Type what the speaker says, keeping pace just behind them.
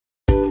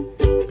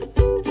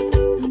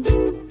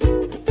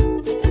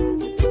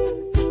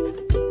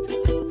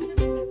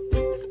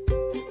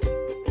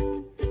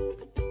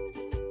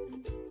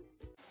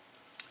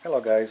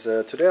guys,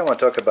 today I want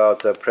to talk about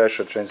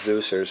pressure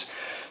transducers.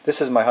 This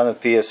is my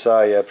 100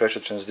 psi pressure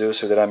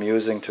transducer that I'm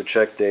using to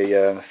check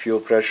the fuel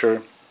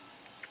pressure.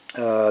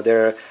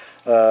 There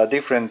are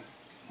different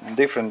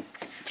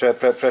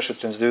pressure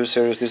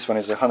transducers. This one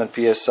is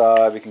 100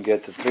 psi. We can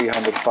get to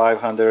 300,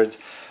 500,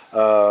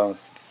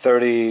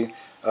 30.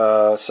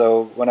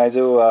 So when I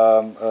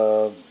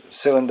do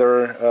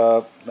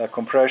cylinder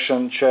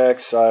compression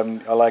checks,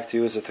 I like to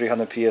use the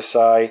 300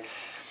 psi.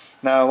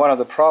 Now, one of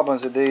the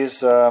problems with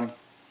these, I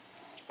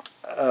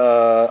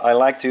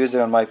like to use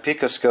it on my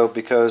picoscope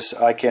because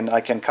I can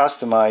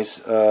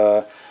customize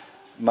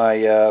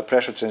my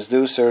pressure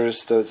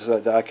transducers so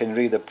that I can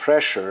read the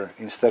pressure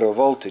instead of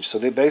voltage. So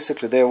they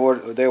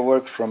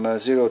work from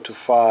 0 to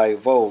 5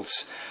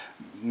 volts,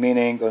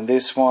 meaning on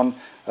this one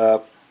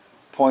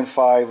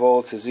 0.5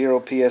 volts is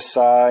 0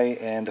 psi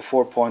and the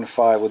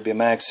 4.5 would be a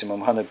maximum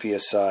 100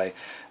 psi.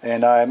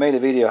 And I made a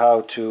video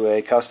how to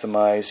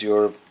customize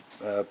your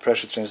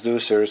pressure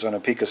transducers on a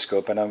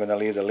picoscope, and I'm going to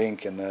leave the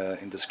link in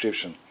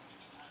description.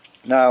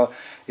 Now,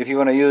 if you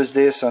want to use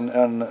this on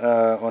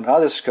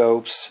other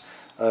scopes,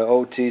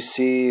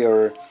 OTC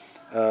or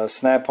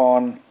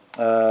Snap-on,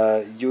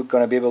 you're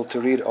going to be able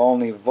to read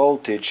only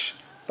voltage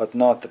but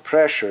not the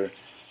pressure,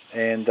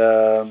 and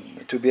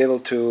to be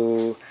able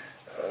to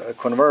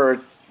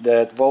convert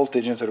that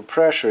voltage into the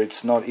pressure,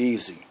 it's not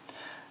easy.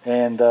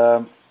 And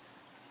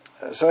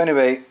so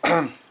anyway,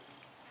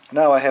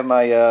 now I have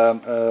my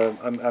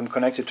I'm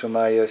connected to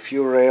my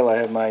fuel rail. I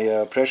have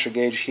my pressure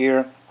gauge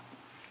here,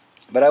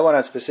 but I want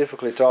to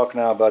specifically talk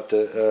now about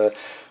the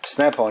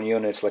Snap-on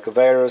units like a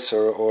Verus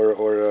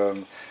or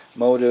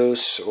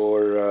Modus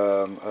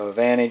or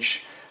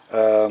Vantage.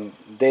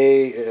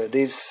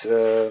 These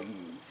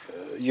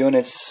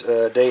units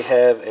they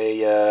have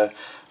a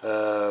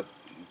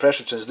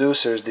pressure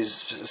transducers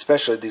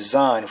especially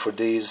designed for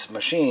these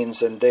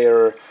machines, and they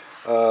are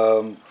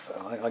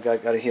I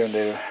got it here on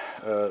their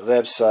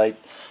website.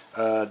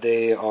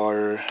 They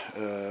are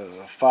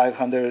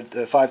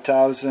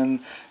 5,000.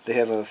 They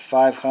have a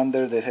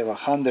 500. They have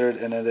 100,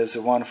 and then there's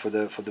one for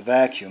the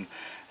vacuum,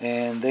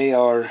 and they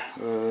are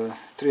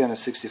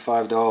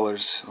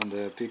 $365 on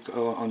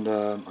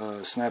the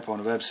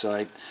Snap-on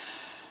website.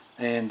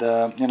 And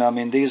you know, I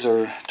mean, these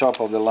are top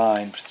of the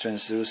line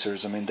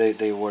transducers. I mean,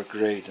 they work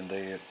great, and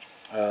they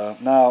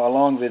now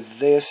along with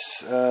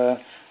this.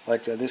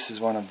 This is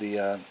one of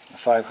the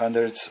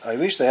 500s. I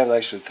wish they have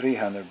actually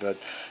 300, but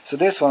so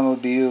this one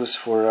would be used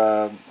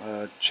for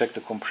check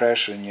the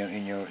compression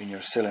in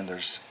your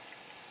cylinders.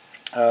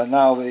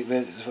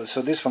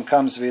 So this one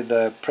comes with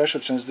the pressure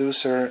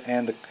transducer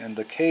and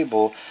the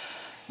cable.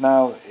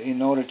 Now,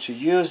 in order to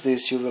use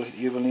this, you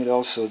will need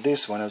also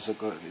this one. It's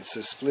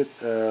a split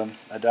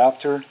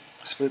adapter,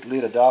 split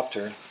lead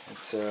adapter.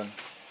 It's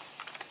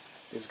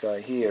this guy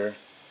here.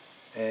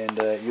 And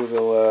you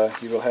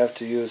will have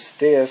to use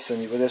this,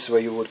 and this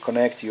way you would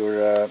connect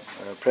your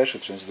pressure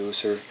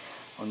transducer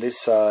on this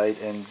side,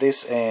 and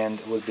this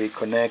end would be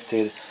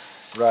connected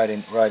right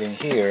in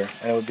here,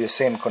 and it would be the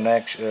same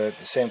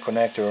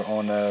connector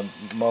on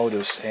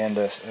Modus and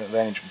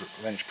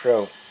Vantage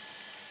Pro.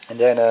 And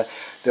then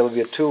there will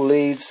be two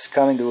leads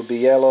coming. There will be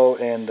yellow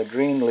and the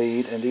green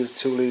lead, and these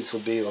two leads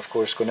will be, of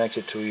course,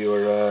 connected to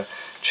your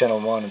channel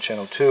 1 and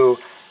channel 2.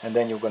 And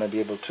then you're going to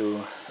be able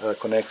to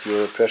connect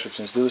your pressure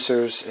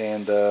transducers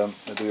and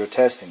do your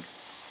testing.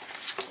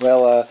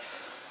 Well,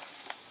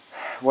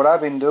 what I've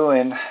been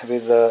doing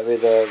with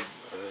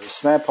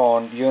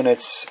Snap-on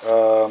units,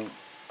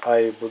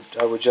 I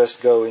would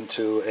just go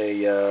into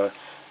a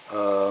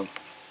go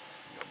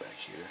back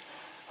here.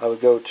 I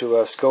would go to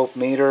a scope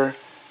meter,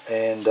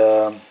 and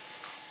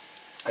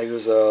I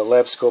use a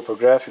lab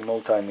scopographic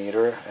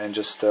multimeter, and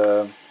just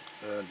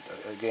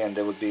again,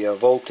 there would be a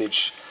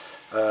voltage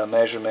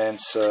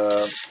measurements,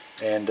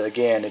 and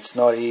again, it's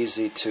not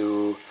easy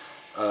to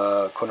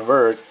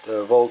convert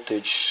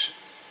voltage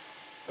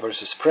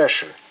versus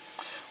pressure.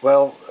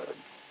 Well,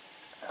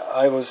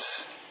 I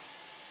was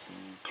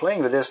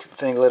playing with this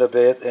thing a little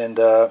bit, and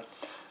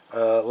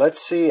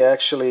let's see.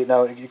 Actually,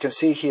 now you can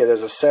see here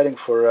there's a setting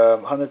for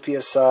 100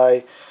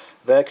 psi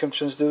vacuum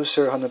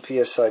transducer,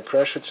 100 psi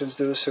pressure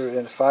transducer,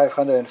 and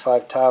 500 and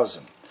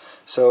 5,000.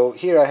 So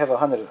here I have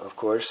 100, of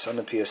course,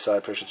 100 psi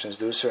pressure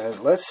transducer, and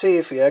let's see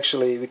if we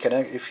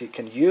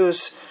can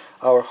use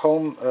our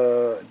home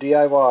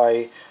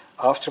DIY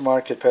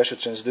aftermarket pressure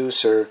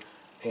transducer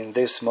in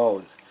this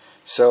mode.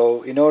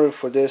 So in order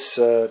for this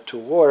to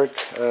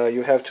work,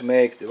 you have to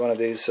make one of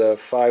these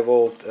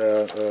 5-volt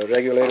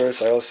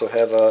regulators. I also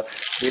have a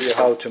video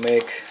how to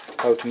make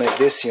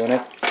this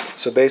unit.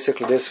 So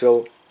basically, this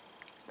will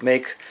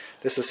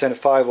send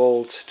 5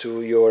 volt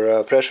to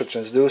your pressure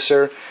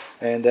transducer,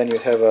 and then you're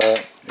going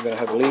to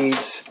have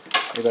leads.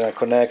 You're going to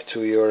connect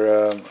to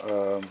your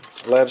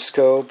lab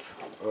scope,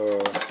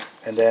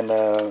 and then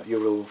you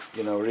will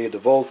read the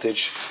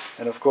voltage.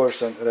 And of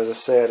course, as I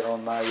said,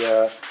 on my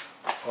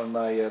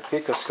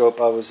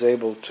picoscope, I was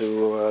able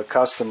to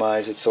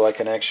customize it so I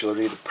can actually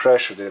read the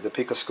pressure there. The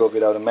picoscope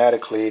will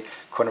automatically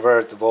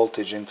convert the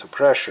voltage into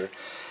pressure.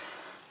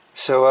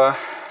 So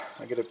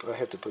I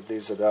have to put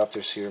these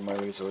adapters here. My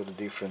lead's a little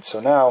different. So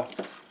now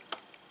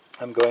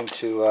I'm going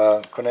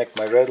to connect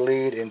my red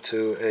lead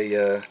into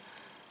a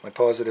my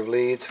positive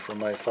lead from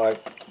my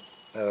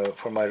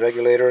from my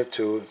regulator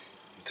to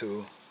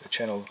the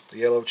channel, the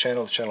yellow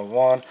channel, channel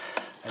 1,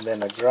 and then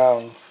the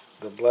ground,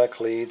 the black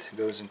lead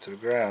goes into the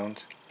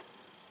ground.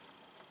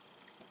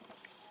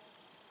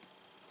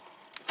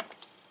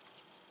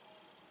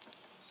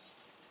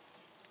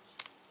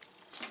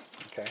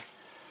 Okay.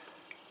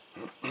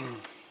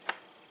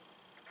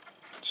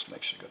 Just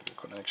make sure you got a good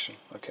connection.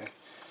 Okay.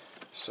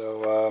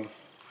 So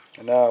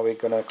and now we're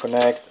gonna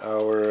connect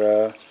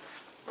our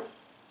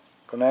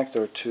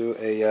connector to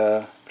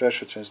a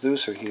pressure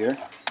transducer here.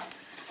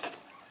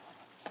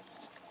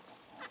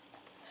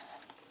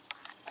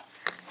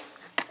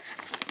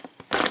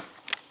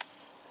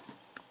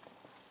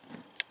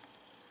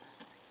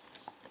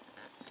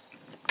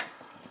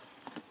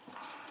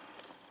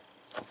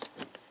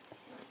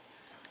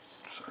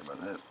 Sorry about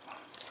that.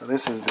 So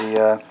this is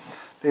the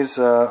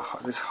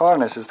this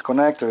harness, this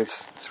connector.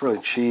 It's really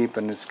cheap,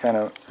 and it's kind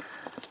of,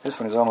 this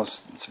one is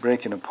almost, it's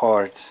breaking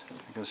apart.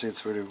 You can see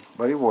it's really,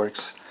 but it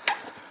works.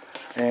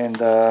 And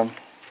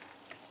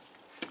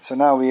so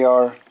now we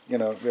are,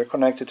 we're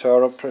connected to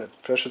our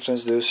pressure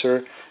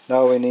transducer.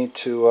 Now we need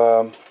to,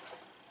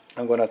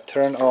 I'm going to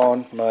turn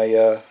on my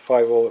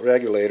 5-volt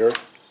regulator.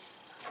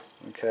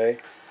 Okay,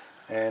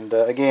 and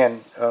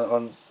again,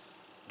 on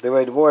the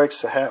way it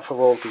works, a half a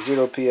volt is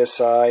 0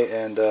 psi,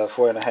 and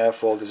 4.5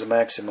 volt is the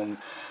maximum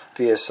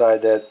psi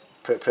that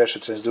pressure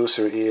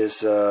transducer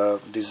is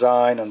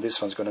designed. And this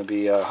one's going to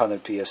be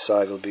 100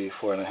 psi, will be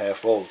 4.5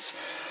 volts.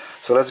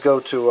 So let's go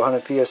to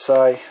 100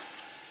 psi,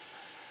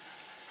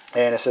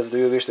 and it says, do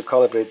you wish to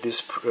calibrate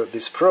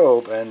this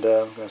probe? And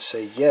I'm going to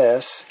say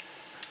yes,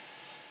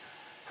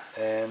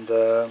 and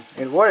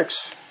it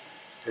works.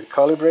 It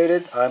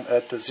calibrated. I'm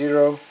at the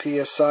 0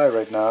 psi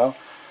right now,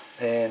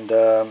 and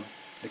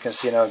you can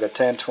see now I've got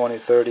 10, 20,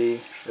 30.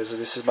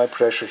 This is my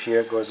pressure here.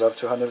 It goes up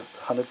to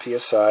 100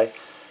 psi.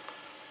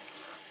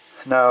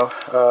 Now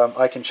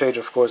I can change,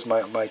 of course,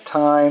 my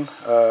time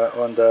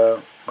on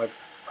the.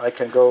 I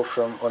can go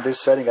from, on this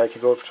setting, I can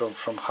go from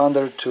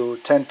 100 to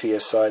 10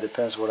 psi.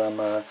 Depends what I'm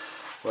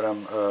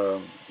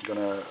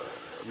gonna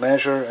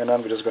measure, and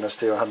I'm just gonna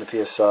stay on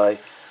 100 psi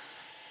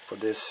for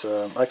this.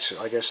 Actually,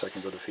 I guess I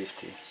can go to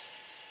 50.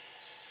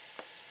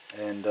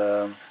 And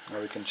now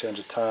we can change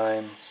the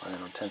time. I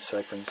don't know, 10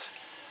 seconds.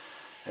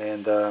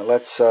 And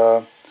let's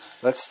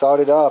start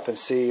it up and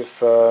see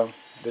if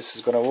this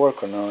is gonna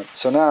work or not.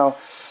 So now,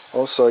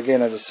 also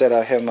again, as I said,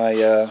 I have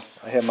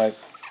my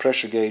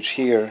pressure gauge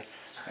here.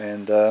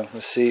 And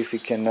let's see if we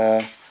can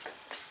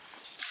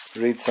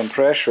read some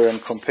pressure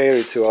and compare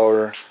it to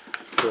our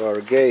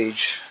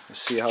gauge.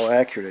 Let's see how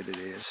accurate it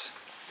is.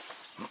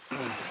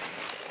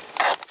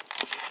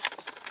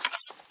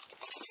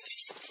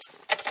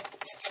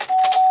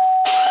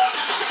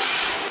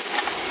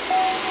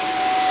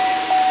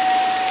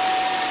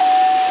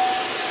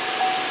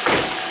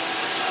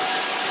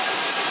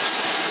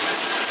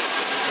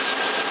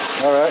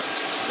 All right,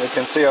 you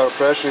can see our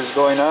pressure is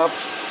going up.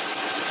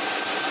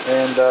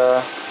 And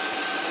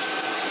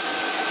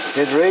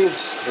it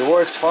reads, it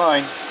works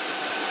fine.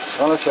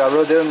 Honestly, I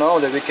really didn't know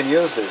that we can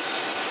use this.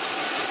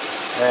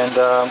 And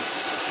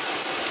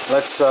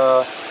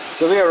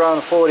so we're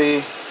around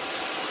 40,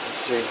 let's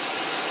see,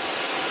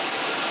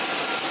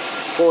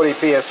 40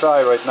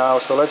 psi right now.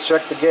 So let's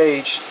check the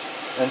gauge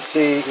and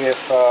see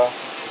if,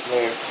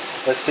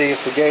 let's see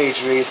if the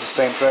gauge reads the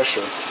same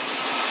pressure.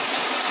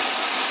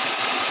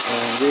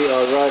 And we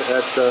are right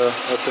at the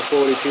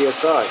 40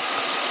 psi.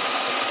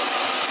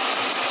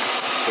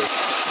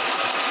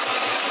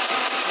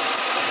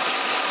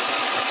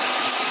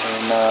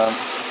 And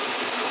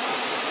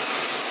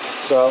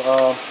so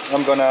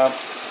I'm gonna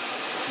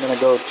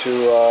go to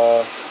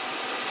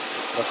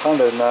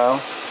 100 now.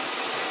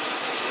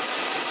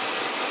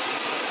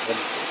 It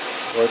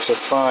works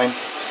just fine.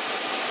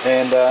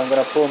 And I'm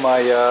gonna pull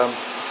my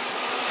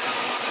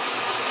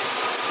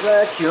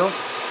vacuum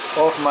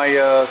off my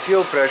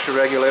fuel pressure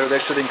regulator.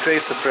 That should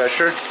increase the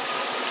pressure,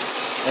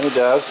 and it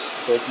does.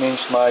 So it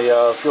means my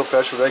fuel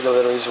pressure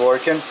regulator is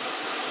working,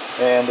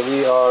 and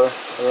we are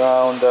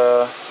around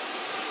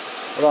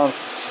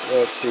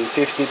let's see,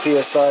 50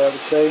 psi, I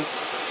would say.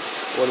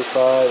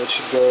 45, it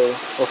should go,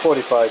 or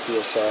 45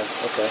 psi.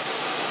 Okay,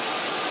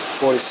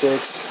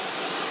 46,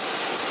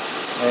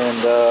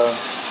 and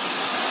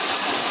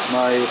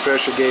my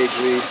pressure gauge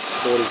reads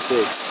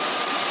 46.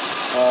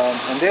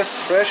 And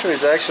this pressure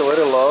is actually a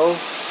little low.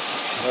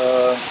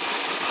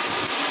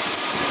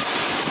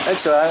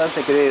 Actually, I don't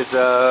think it is.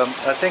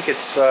 I think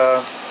it's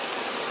the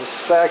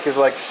spec is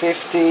like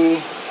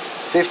 50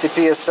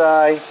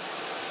 psi,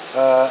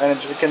 and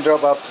we can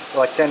drop up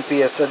like 10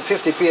 psi,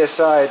 50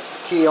 psi,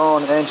 key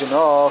on, engine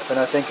off, and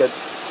I think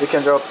we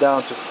can drop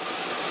down to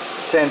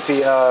 10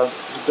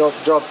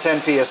 drop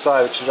 10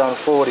 psi, which is around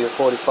 40 or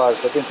 45.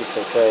 So I think it's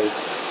okay.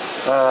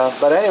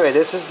 But anyway,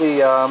 this is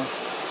the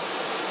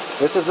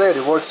this is it.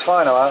 It works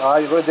fine.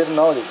 I really didn't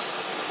know this,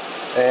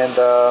 and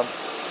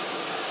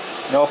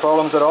no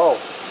problems at all.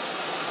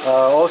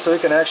 Also, you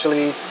can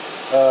actually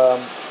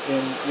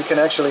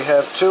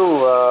have two.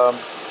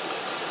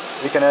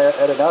 You can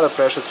add another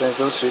pressure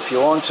transducer if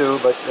you want to,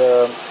 but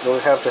you'll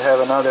have to have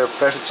another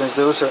pressure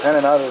transducer and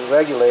another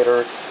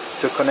regulator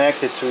to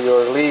connect it to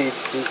your lead,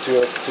 to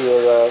your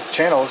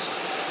channels,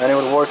 and it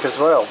will work as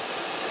well.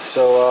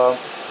 So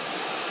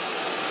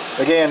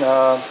again,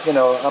 you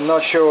know, I'm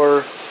not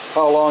sure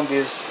how long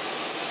this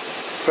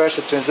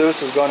pressure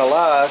transducer is going to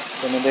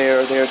last. I mean,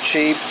 they're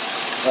cheap,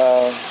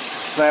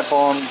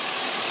 snap-on.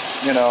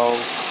 You know,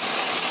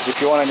 if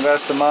you want to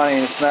invest the money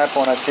in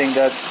snap-on, I think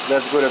that's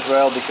good as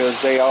well, because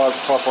they are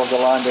top of the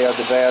line, they are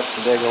the best,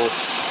 and they will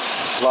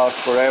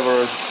last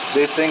forever.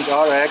 These things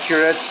are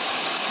accurate,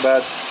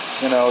 but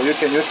you know, you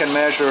can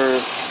measure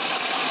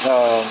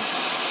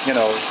you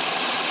know,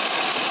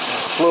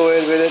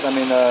 fluid with it. I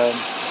mean,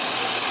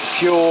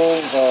 fuel,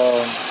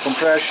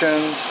 compression,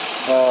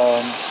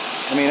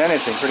 I mean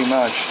anything pretty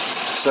much.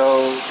 So,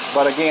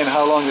 but again,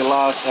 how long they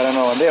last, I don't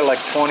know. And they're like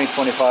 $20,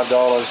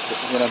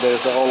 $25. You know,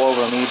 there's all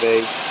over on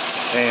eBay.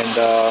 And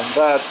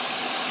but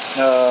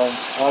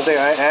are they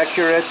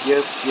accurate?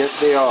 Yes,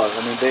 they are.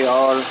 I mean, they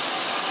are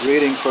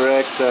reading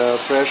correct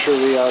pressure.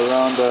 We are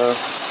around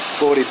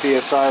 40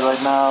 psi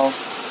right now,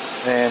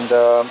 and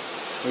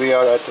we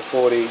are at the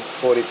 40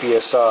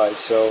 psi.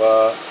 So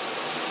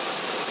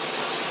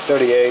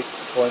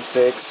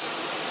 38.6.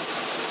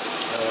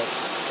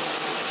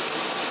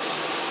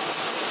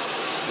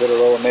 Little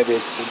lower, maybe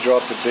it's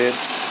dropped a bit.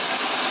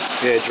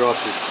 Yeah, it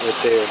dropped it right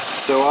there.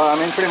 So I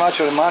mean, pretty much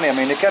for the money. I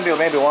mean, it can be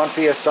maybe 1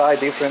 psi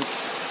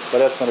difference, but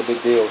that's not a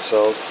big deal.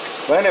 So,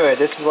 but anyway,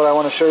 this is what I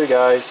want to show you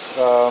guys.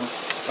 I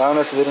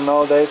honestly didn't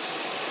know this.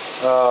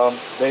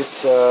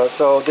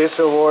 So this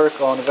will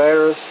work on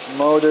Verus,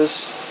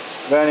 Modus,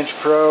 Vantage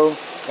Pro.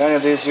 Any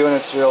of these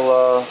units will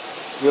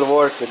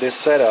work with this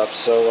setup.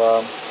 So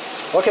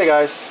okay,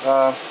 guys,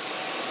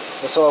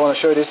 that's all I want to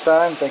show you this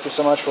time. Thank you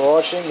so much for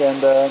watching,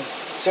 and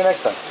see you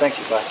next time. Thank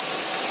you. Bye.